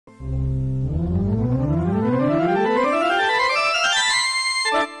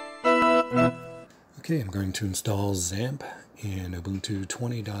Okay, I'm going to install XAMPP in Ubuntu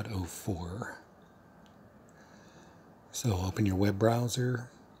 20.04. So open your web browser,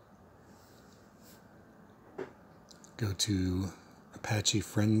 go to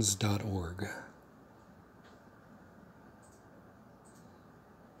apachefriends.org.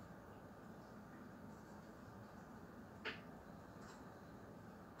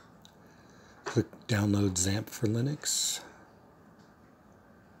 Click Download XAMPP for Linux.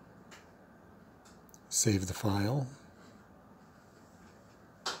 Save the file.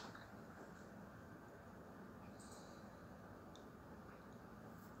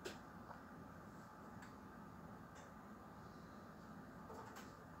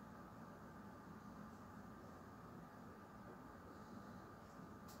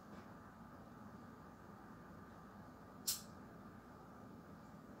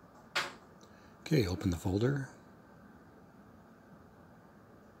 Okay, open the folder.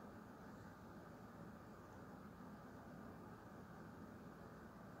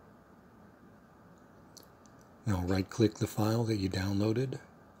 Now right-click the file that you downloaded,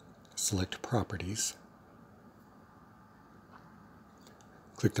 select Properties.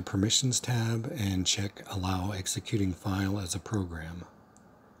 Click the Permissions tab and check Allow Executing File as a Program.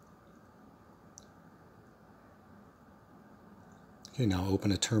 Okay, now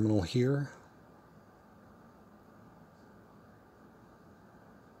open a terminal here.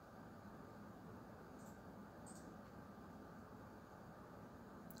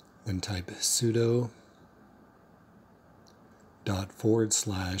 Then type sudo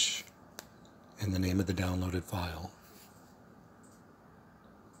 // and the name of the downloaded file.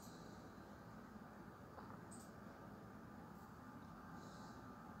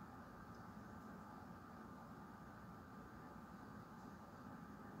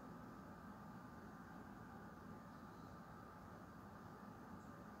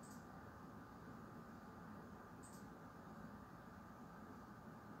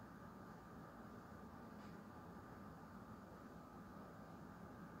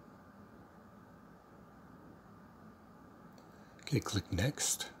 Okay, click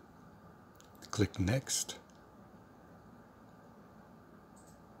Next. Click Next.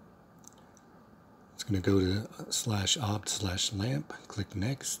 It's going to go to /opt/lamp. Click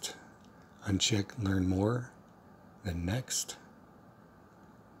Next. Uncheck Learn More. Then Next.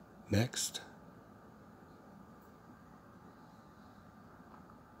 Next.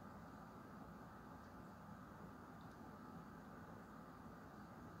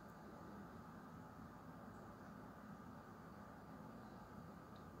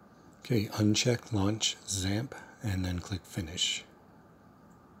 Okay, uncheck Launch XAMPP and then click Finish.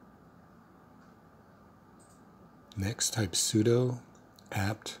 Next, type sudo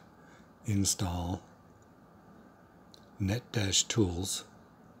apt install net-tools .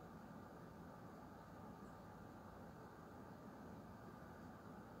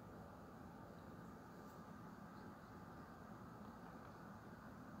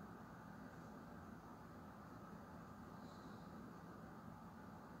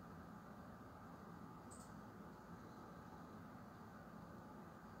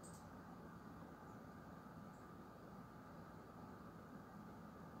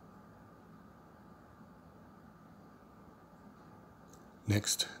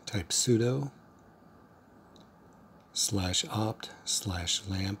 Next, type sudo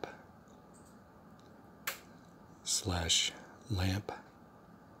 /opt/lamp /lamp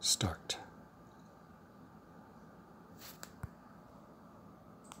start.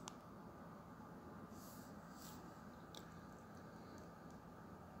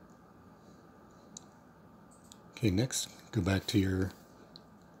 Okay, next, go back to your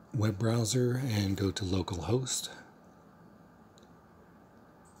web browser and go to localhost.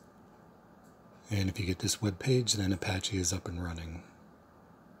 And if you get this web page, then Apache is up and running.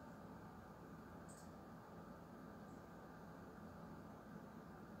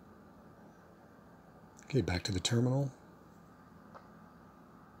 Okay, back to the terminal.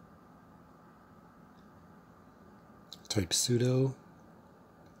 Type sudo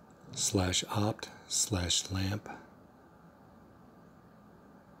 /opt/lamp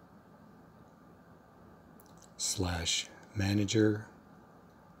 /manager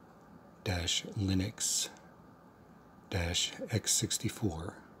 -linux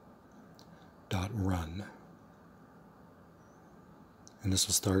 -x64.run, and this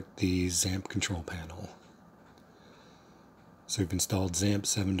will start the XAMPP control panel. So we've installed XAMPP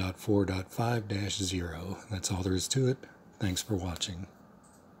 7.4.5-0. That's all there is to it. Thanks for watching.